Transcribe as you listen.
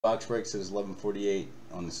Box break says 11:48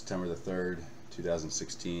 on September the 3rd,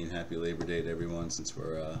 2016. Happy Labor Day to everyone, since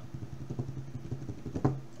we're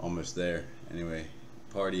almost there. Anyway,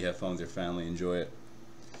 party, have fun with your family, enjoy it.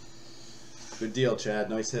 Good deal, Chad.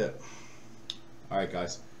 Nice hit. Alright,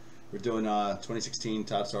 guys. We're doing 2016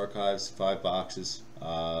 Topps Archives, 5 boxes. It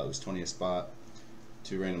was 20 a spot,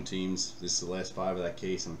 2 random teams. This is the last 5 of that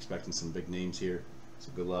case. I'm expecting some big names here. So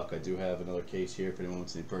good luck. I do have another case here if anyone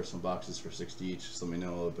wants any personal boxes for 60 each. Just let me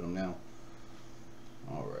know. I'll open them now.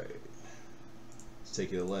 Alright. Let's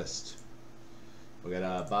take you to the list. We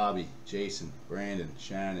got Bobby, Jason, Brandon,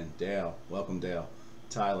 Shannon, Dale. Welcome, Dale.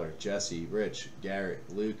 Tyler, Jesse, Rich, Garrett,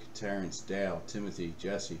 Luke, Terrence, Dale, Timothy,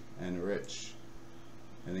 Jesse, and Rich.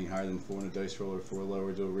 Anything higher than 4 in a dice roller, 4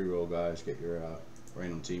 lower, do a reroll, guys. Get your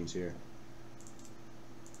random teams here.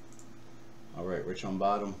 Alright, Rich on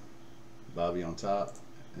bottom. Bobby on top.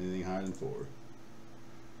 Anything higher than 4?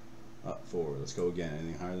 Up 4. Let's go again.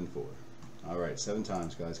 Anything higher than 4? Alright, 7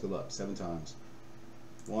 times, guys. Good luck. 7 times.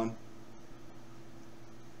 1,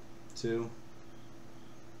 2,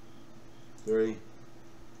 3,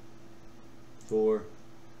 4,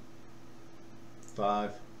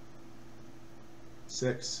 5,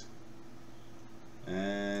 6,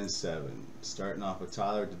 and 7. Starting off with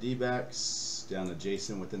Tyler with the D-backs, down to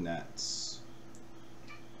Jason with the Nats.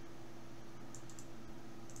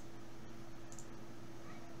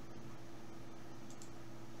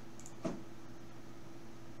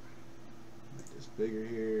 Bigger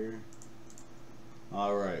here.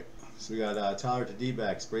 Alright, so we got Tyler to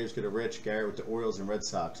D-backs, Braves go to Rich, Garrett with the Orioles and Red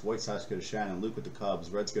Sox, White Sox go to Shannon, Luke with the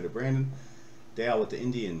Cubs, Reds go to Brandon, Dale with the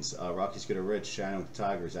Indians, Rockies go to Rich, Shannon with the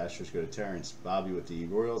Tigers, Astros go to Terrence, Bobby with the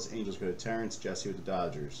Royals, Angels go to Terrence, Jesse with the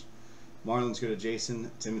Dodgers, Marlins go to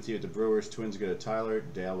Jason, Timothy with the Brewers, Twins go to Tyler,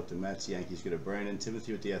 Dale with the Mets, Yankees go to Brandon,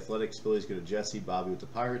 Timothy with the Athletics, Phillies go to Jesse, Bobby with the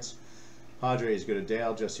Pirates, Padres go to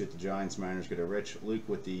Dale, Jesse with the Giants, Mariners go to Rich, Luke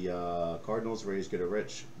with the Cardinals, Rays go to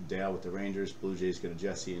Rich, Dale with the Rangers, Blue Jays go to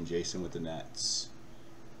Jesse, and Jason with the Nats.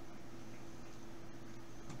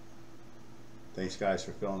 Thanks, guys,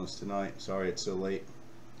 for filling us tonight. Sorry it's so late.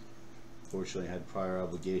 Fortunately, I had prior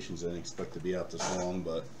obligations. I didn't expect to be out this long,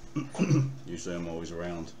 but usually I'm always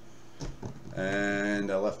around.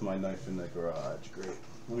 And I left my knife in the garage. Great.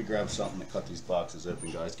 Let me grab something to cut these boxes open,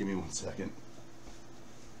 guys. Give me 1 second.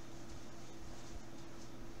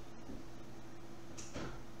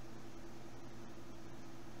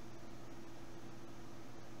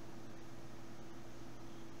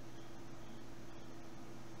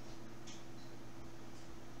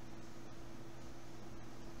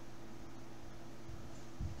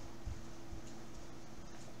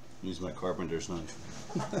 Use my carpenter's knife.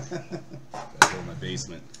 That's in my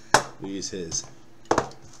basement. We use his.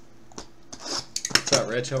 What's up,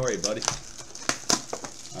 Rich? How are you, buddy?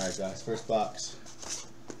 Alright, guys, first box.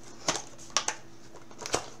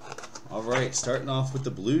 Alright, starting off with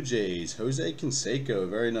the Blue Jays. Jose Canseco,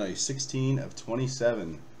 very nice. 16 of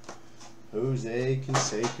 27. Jose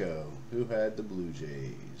Canseco. Who had the Blue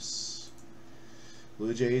Jays?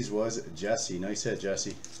 Blue Jays was Jesse. Nice hit,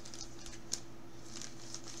 Jesse.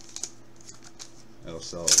 That'll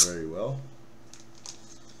sell very well.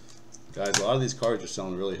 Guys, a lot of these cards are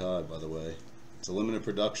selling really high, by the way. It's a limited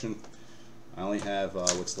production. I only have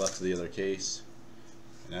what's left of the other case,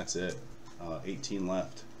 and that's it. 18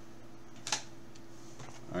 left.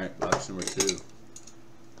 Alright, box number 2.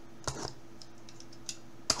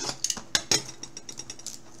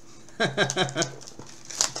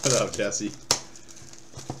 What up, Jesse?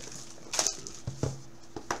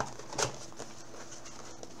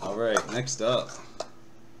 Alright, next up.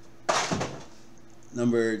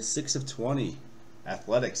 Number 6 of 20,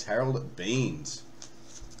 Athletics, Harold Baines.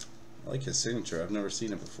 I like his signature. I've never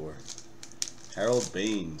seen it before. Harold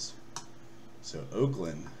Baines. So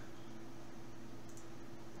Oakland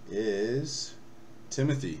is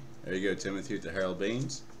Timothy. There you go, Timothy with the Harold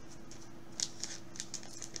Baines.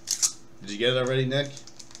 Did you get it already, Nick?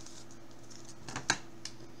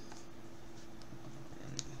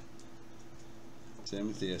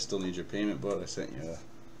 Timothy, I still need your payment, but I sent you a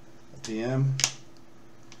PM.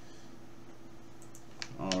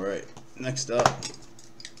 Alright, next up,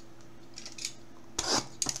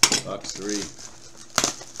 box 3.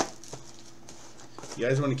 You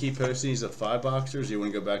guys want to keep posting these at 5 boxers, or you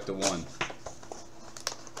want to go back to 1?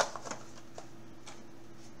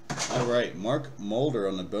 Alright, Mark Mulder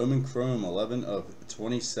on the Bowman Chrome, 11 of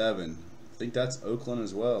 27. I think that's Oakland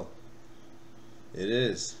as well. It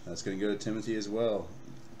is. That's going to go to Timothy as well.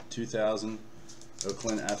 2000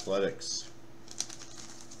 Oakland Athletics.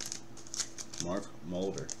 Mark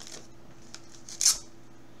Mulder.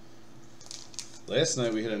 Last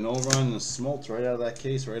night we hit a no run and smoked right out of that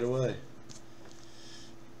case right away.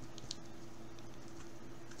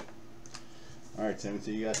 Alright,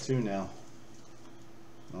 Timothy, you got 2 now.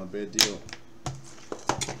 Not a bad deal.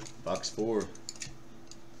 Box 4.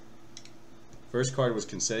 First card was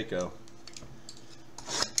Canseco,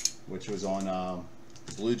 which was on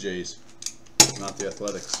the Blue Jays, not the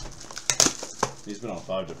Athletics. He's been on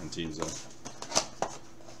 5 different teams though.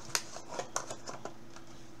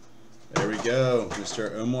 There we go,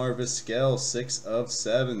 Mr. Omar Vizquel, 6 of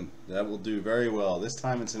 7. That will do very well. This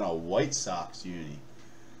time it's in a White Sox uni.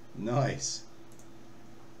 Nice.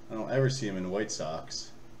 I don't ever see him in White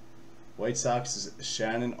Sox. White Sox is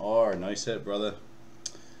Shannon R. Nice hit, brother.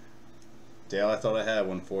 Dale, I thought I had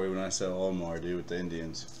one for you when I said Omar, dude, with the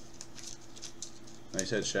Indians. Nice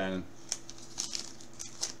hit, Shannon.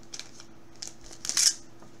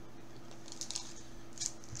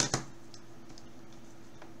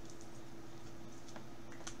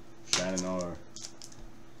 Shannon R.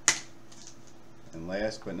 And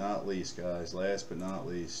last but not least, guys, last but not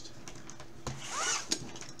least,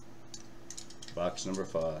 box number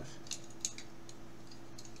 5.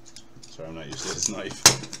 Sorry, I'm not used to this knife.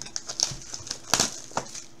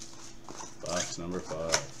 Box number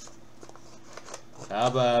 5. How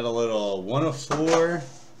about a little 1 of 4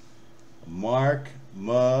 Mark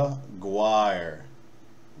McGwire?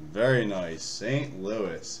 Very nice. St.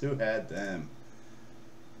 Louis. Who had them?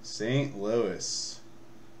 St. Louis.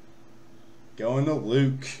 Going to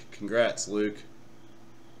Luke. Congrats, Luke.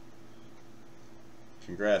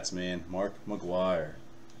 Congrats, man. Mark McGwire.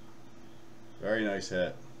 Very nice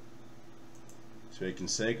hit. So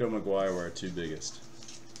Canseco and McGwire were our 2 biggest.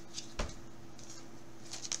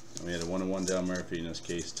 And we had a 1-1 Dale Murphy in this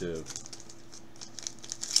case too.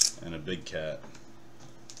 And a big cat.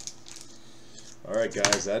 Alright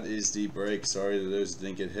guys, that is the break. Sorry to those that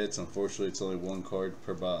didn't get hits. Unfortunately it's only 1 card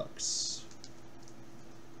per box.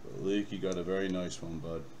 But Luke, you got a very nice one,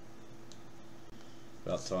 bud.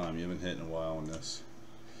 About time. You haven't hit in a while on this.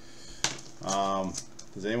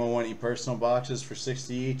 Does anyone want any personal boxes for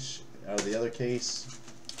 60 each out of the other case?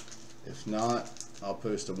 If not, I'll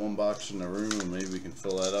post a 1 box in the room and maybe we can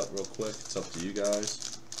fill that up real quick. It's up to you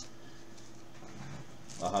guys.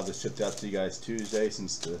 I'll have this shipped out to you guys Tuesday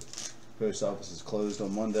since the post office is closed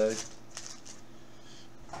on Monday.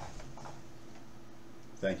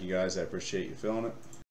 Thank you guys. I appreciate you filling it.